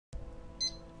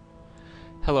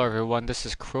Hello everyone, this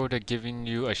is Crota giving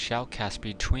you a shoutcast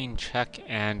between Check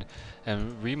and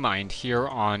Remind here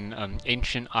on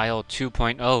Ancient Isle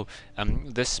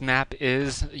 2.0. This map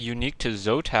is unique to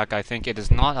Zotac. I think it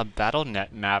is not a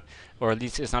BattleNet map, or at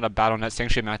least it's not a BattleNet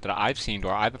sanctuary map that I've seen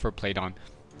or I've ever played on.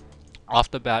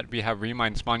 Off the bat, we have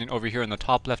Remind spawning over here in the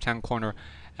top left-hand corner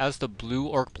as the blue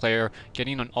orc player,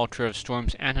 getting an Altar of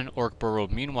Storms and an orc burrow.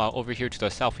 Meanwhile, over here to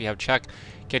the south, we have Check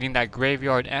getting that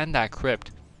graveyard and that crypt.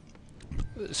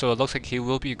 So it looks like he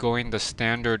will be going the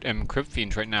standard Crypt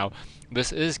Fiend right now.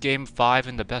 This is game 5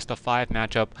 in the best of 5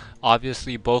 matchup.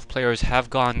 Obviously both players have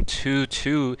gone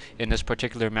 2-2 in this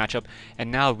particular matchup,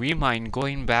 and now Remind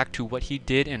going back to what he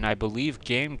did in, I believe,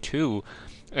 game 2,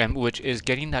 which is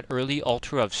getting that early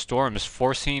Altar of Storms,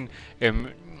 forcing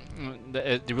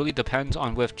it really depends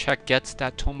on if Check gets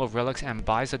that Tome of Relics and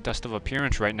buys a Dust of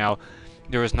Appearance right now.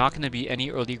 There is not going to be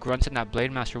any early grunts, and that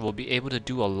Blade Master will be able to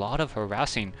do a lot of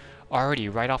harassing already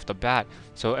right off the bat.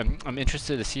 So I'm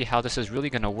interested to see how this is really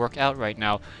going to work out right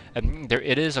now.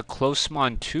 It is a close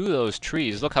spawn to those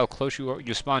trees. Look how close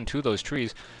you spawn to those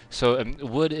trees. So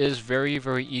wood is very,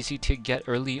 very easy to get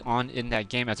early on in that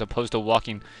game as opposed to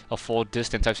walking a full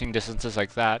distance. I've seen distances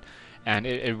like that, and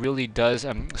it really does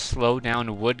slow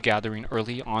down wood gathering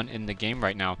early on in the game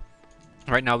right now.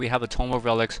 Right now we have a Tome of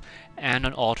Relics and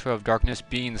an Altar of Darkness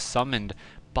being summoned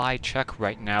by Check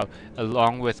right now,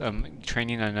 along with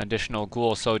training an additional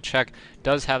ghoul. So Check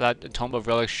does have that Tome of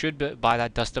Relics, should buy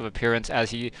that Dust of Appearance, as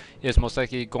he is most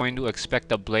likely going to expect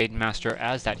the Blade Master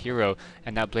as that hero,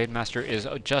 and that Blade Master is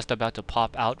just about to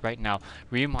pop out right now.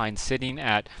 Remind sitting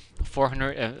at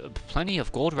 400, plenty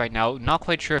of gold right now. Not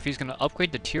quite sure if he's going to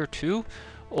upgrade the tier 2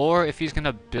 or if he's going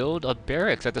to build a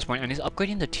barracks at this point, and he's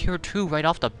upgrading the tier 2 right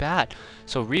off the bat.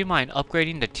 So Remind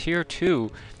upgrading the tier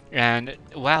 2, and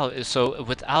wow, so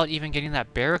without even getting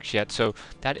that barracks yet, so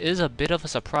that is a bit of a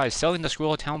surprise. Selling the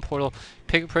Scroll of Town Portal,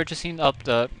 picking up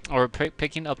the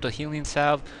Healing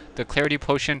Salve, the Clarity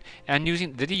Potion, and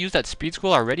did he use that Speed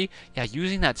Scroll already? Yeah,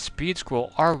 using that Speed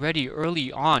Scroll already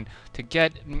early on to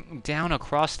get down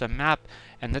across the map.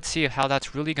 And let's see how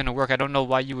that's really going to work. I don't know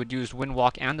why you would use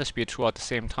Windwalk and the Speed Scroll at the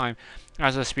same time,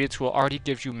 as the Speed Scroll already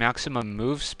gives you maximum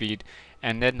move speed,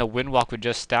 and then the Windwalk would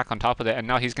just stack on top of it. And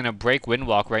now he's going to break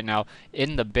Windwalk right now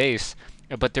in the base,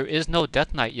 but there is no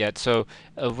Death Knight yet. So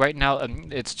right now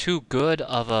it's too good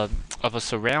of a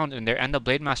surround in there, and the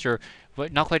Blade Master,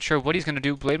 not quite sure what he's going to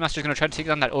do. Blade Master's going to try to take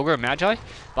down that Ogre Magi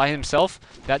by himself.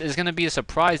 That is going to be a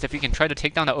surprise if he can try to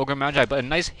take down that Ogre Magi, but a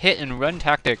nice hit and run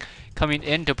tactic coming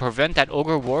in to prevent that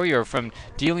Ogre Warrior from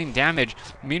dealing damage.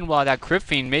 Meanwhile, that Crypt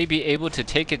Fiend may be able to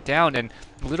take it down, and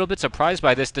a little bit surprised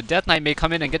by this. The Death Knight may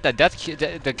come in and get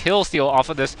the kill steal off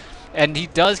of this, and he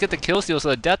does get the kill steal, so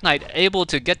the Death Knight able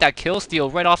to get that kill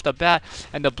steal right off the bat,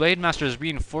 and the Blade Master is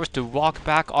being forced to walk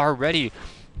back already.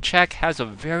 Check has a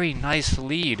very nice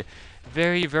lead.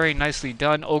 Very, very nicely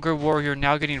done. Ogre Warrior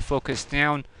now getting focused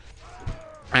down,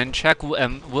 and Check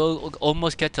will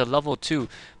almost get to level 2.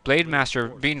 Blade Master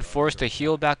being forced to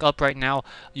heal back up right now,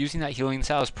 using that Healing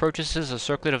Salve, purchases a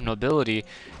Circlet of Nobility,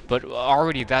 but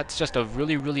already that's just a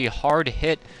really, really hard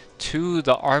hit to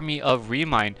the army of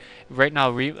Remind. Right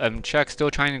now, Check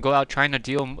still trying to go out, trying to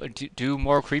do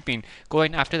more creeping,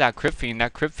 going after that Crypt Fiend.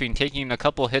 That Crypt Fiend taking a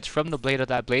couple hits from the blade of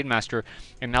that Blade Master,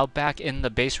 and now back in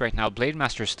the base right now. Blade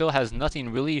Master still has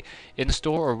nothing really in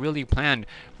store or really planned.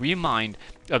 Remind,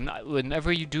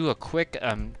 whenever you do a quick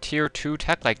tier 2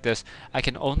 tech like this, I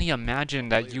can only imagine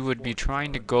that you would be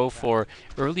trying to go for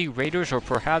early Raiders, or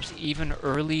perhaps even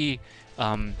early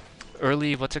Wind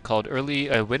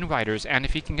Riders. And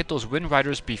if he can get those Wind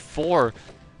Riders before,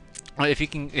 if he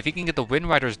can get the Wind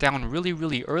Riders down really,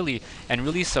 really early and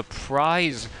really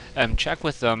surprise Check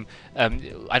with them,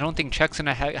 I don't think Check's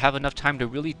gonna have enough time to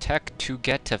really tech to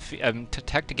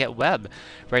get web.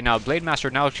 Right now, Blade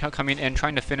Master now coming in,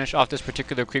 trying to finish off this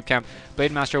particular creep camp.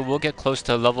 Blade Master will get close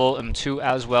to level 2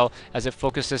 as well, as it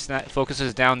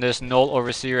focuses down this Null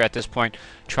Overseer at this point,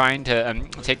 trying to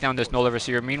take down this Null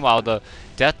Overseer. Meanwhile, the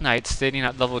Death Knight sitting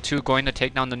at level 2, going to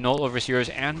take down the Null Overseers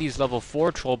and these level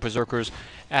 4 Troll Berserkers,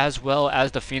 as well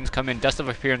as the Fiends come in. Dust of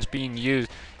Appearance being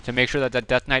used to make sure that the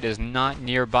Death Knight is not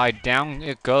nearby. Down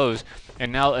it goes,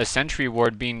 and now a Sentry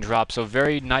Ward being dropped. So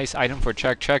very nice item for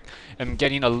Check. Check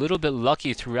getting a little bit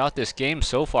lucky throughout this game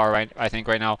so far, I think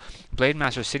right now. Blade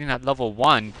Master sitting at level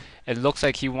 1. It looks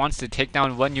like he wants to take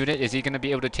down one unit. Is he going to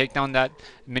be able to take down that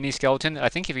mini skeleton? I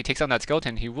think if he takes down that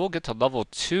skeleton, he will get to level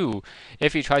 2.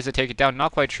 If he tries to take it down,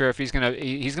 not quite sure if he's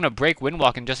gonna break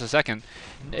Windwalk in just a second.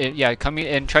 Yeah, coming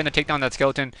in trying to take down that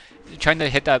skeleton, trying to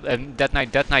hit that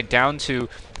Death Knight down to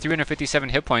 357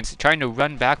 hit points, trying to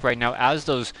run back right now as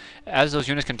those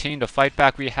units continue to fight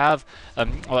back. We have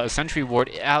a sentry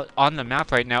ward out on the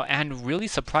map right now, and really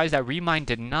surprised that Remind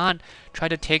did not try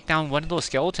to take down one of those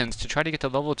skeletons to try to get to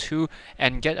level 2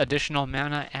 and get additional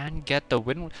mana and get the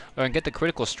get the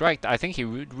critical strike. I think he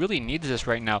really needs this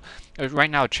right now. Right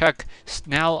now, Czech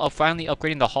now finally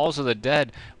upgrading the Halls of the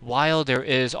Dead, while there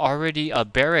is already a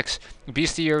barracks,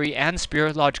 bestiary, and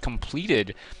spirit lodge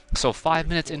completed. So 5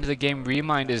 minutes into the game,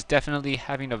 Remind is definitely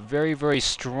having a very, very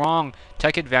strong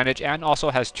tech advantage and also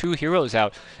has 2 heroes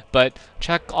out. But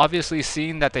Czech, obviously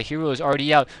seeing that the hero is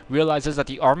already out, realizes that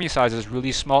the army size is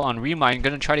really small on Remind,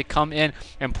 going to try to come in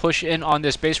and push in on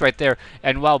this base right there.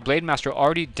 And while Blade Master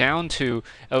already down to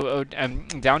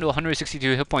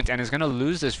 162 hit points and is going to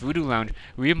lose this Voodoo Lounge,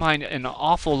 Remind in an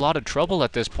awful lot of trouble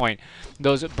at this point.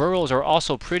 Those burrows are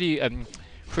also pretty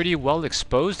well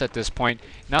exposed at this point.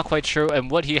 Not quite sure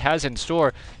what he has in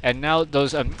store. And now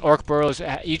those orc burrows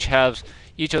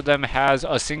each of them has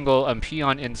a single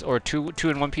peon or two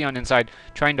and one peon inside,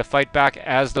 trying to fight back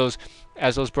as those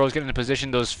burrows get into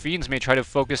position. Those fiends may try to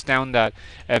focus down that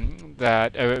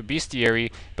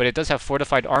bestiary, but it does have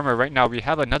fortified armor. Right now we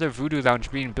have another Voodoo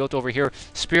Lounge being built over here.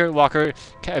 Spirit Walker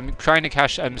trying to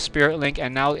cast Spirit Link,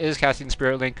 and now is casting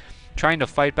Spirit Link, trying to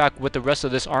fight back with the rest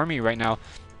of this army right now.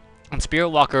 And Spirit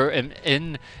Walker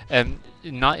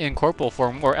not in corporal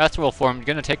form or ethereal form,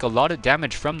 going to take a lot of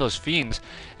damage from those fiends,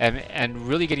 and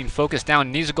really getting focused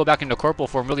down. Needs to go back into corporal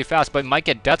form really fast, but might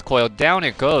get Death Coil. Down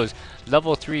it goes.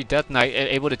 Level 3 Death Knight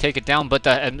able to take it down, but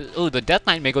the Death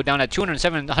Knight may go down at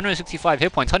 165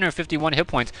 hit points, 151 hit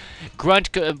points.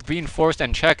 Grunt being forced,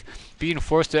 and Czech being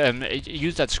forced to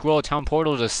use that Scroll Town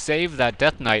Portal to save that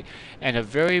Death Knight, and a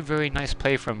very, very nice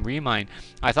play from Remind.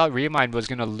 I thought Remind was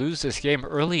going to lose this game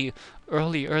early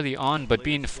on, but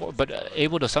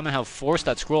able to somehow force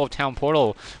that Scroll of Town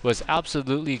Portal was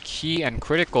absolutely key and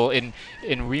critical in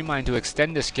Remind to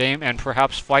extend this game and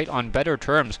perhaps fight on better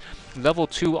terms. Level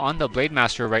 2 on the Blade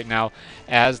Master right now,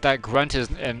 as that Grunt is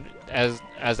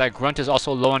as that Grunt is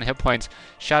also low on hit points.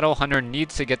 Shadow Hunter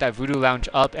needs to get that Voodoo Lounge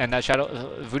up, and that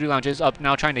Voodoo Lounge is up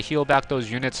now, trying to heal back those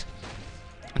units.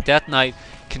 Death Knight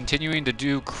continuing to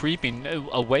do creeping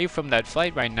away from that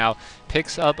fight right now.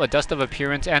 Picks up a Dust of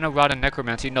Appearance and a Rod of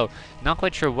Necromancy. No, not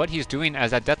quite sure what he's doing,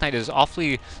 as that Death Knight is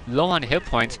awfully low on hit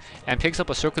points, and picks up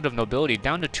a Circuit of Nobility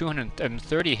down to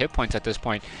 230 hit points at this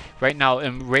point. Right now,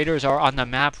 Raiders are on the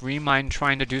map. Remind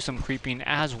trying to do some creeping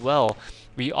as well.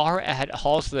 We are at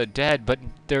Halls of the Dead, but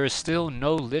there is still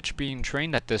no Lich being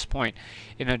trained at this point.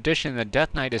 In addition, the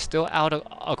Death Knight is still out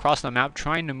across the map,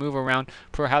 trying to move around,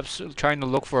 perhaps trying to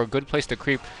look for a good place to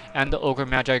creep, and the Ogre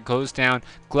Magi goes down.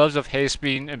 Gloves of Haste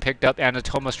being picked up, and a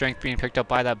Tome of Strength being picked up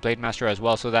by that Blade Master as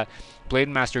well, so that Blade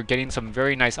Master getting some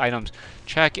very nice items.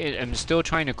 Check it. I'm still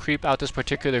trying to creep out this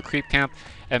particular creep camp.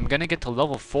 I'm going to get to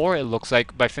level 4, it looks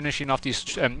like, by finishing off these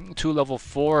 2 level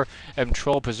 4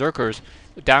 Troll Berserkers.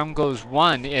 Down goes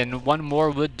one, and one more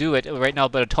would do it right now,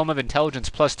 but a Tome of Intelligence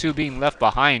 +2 being left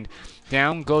behind.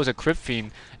 Down goes a Crypt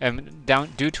Fiend, down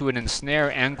due to an ensnare,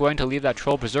 and going to leave that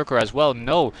Troll Berserker as well.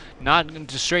 No,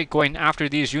 not straight going after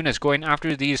these units, going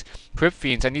after these Crypt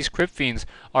Fiends, and these Crypt Fiends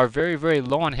are very, very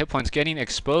low on hit points, getting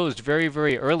exposed very,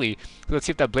 very early. Let's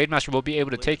see if that Blade Master will be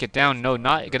able to take it down. No,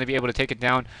 not going to be able to take it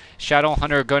down. Shadow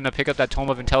Hunter going to pick up that Tome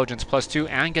of Intelligence +2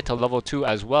 and get to level 2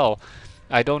 as well.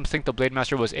 I don't think the Blade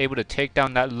Master was able to take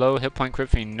down that low hit point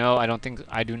Crypt Fiend. No,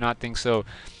 I do not think so.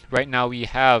 Right now we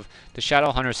have the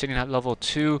Shadow Hunter sitting at level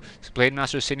 2, Blade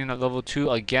Master sitting at level 2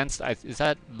 against, is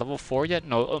that level 4 yet?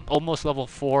 No, almost level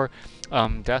 4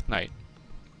 Death Knight.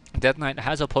 Death Knight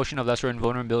has a Potion of Lesser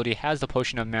Invulnerability, has the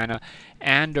Potion of Mana,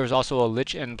 and there's also a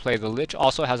Lich in play. The Lich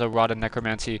also has a Rod of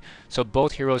Necromancy, so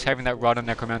both heroes having that Rod of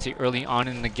Necromancy early on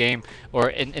in the game, or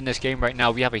in this game right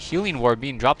now. We have a Healing Ward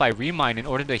being dropped by Remind in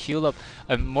order to heal up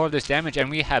more of this damage, and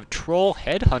we have Troll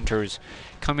Headhunters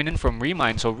coming in from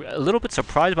Remind, so a little bit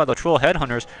surprised by the Troll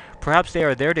Headhunters. Perhaps they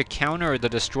are there to counter the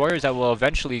Destroyers that will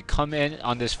eventually come in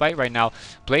on this fight right now.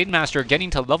 Blade Master getting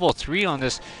to level 3 on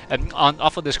this,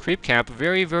 off of this creep camp.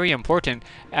 Very, very very important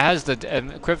as the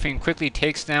Crypt Fiend quickly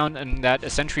takes down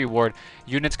that Sentry Ward.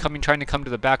 Units trying to come to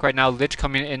the back right now. Lich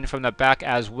coming in from the back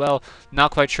as well.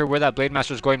 Not quite sure where that Blade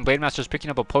Master is going. Blade Master is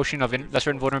picking up a potion of lesser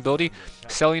invulnerability,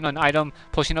 selling an item,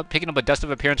 picking up a Dust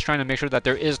of Appearance, trying to make sure that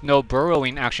there is no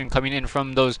burrowing action coming in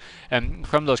from those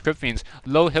Crypt Fiends.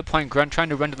 Low hit point Grunt trying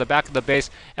to run to the back of the base.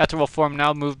 Ethereal Form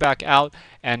now moved back out,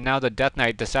 and now the Death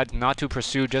Knight decides not to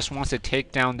pursue, just wants to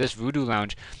take down this Voodoo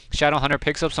Lounge. Shadow Hunter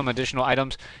picks up some additional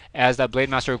items as that Blade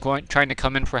Master trying to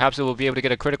come in. Perhaps it will be able to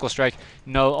get a critical strike.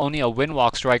 No, only a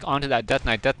Windwalk strike onto that Death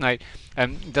Knight. Death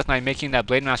Knight making that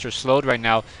Blade Master slowed right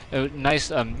now. Nice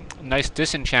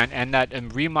disenchant, and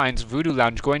that reminds Voodoo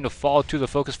Lounge going to fall to the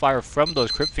focus fire from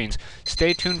those Crypt Fiends.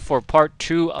 Stay tuned for part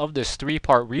 2 of this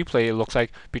 3-part replay, it looks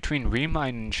like, between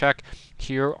Remind and Check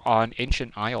here on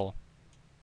Ancient Isle.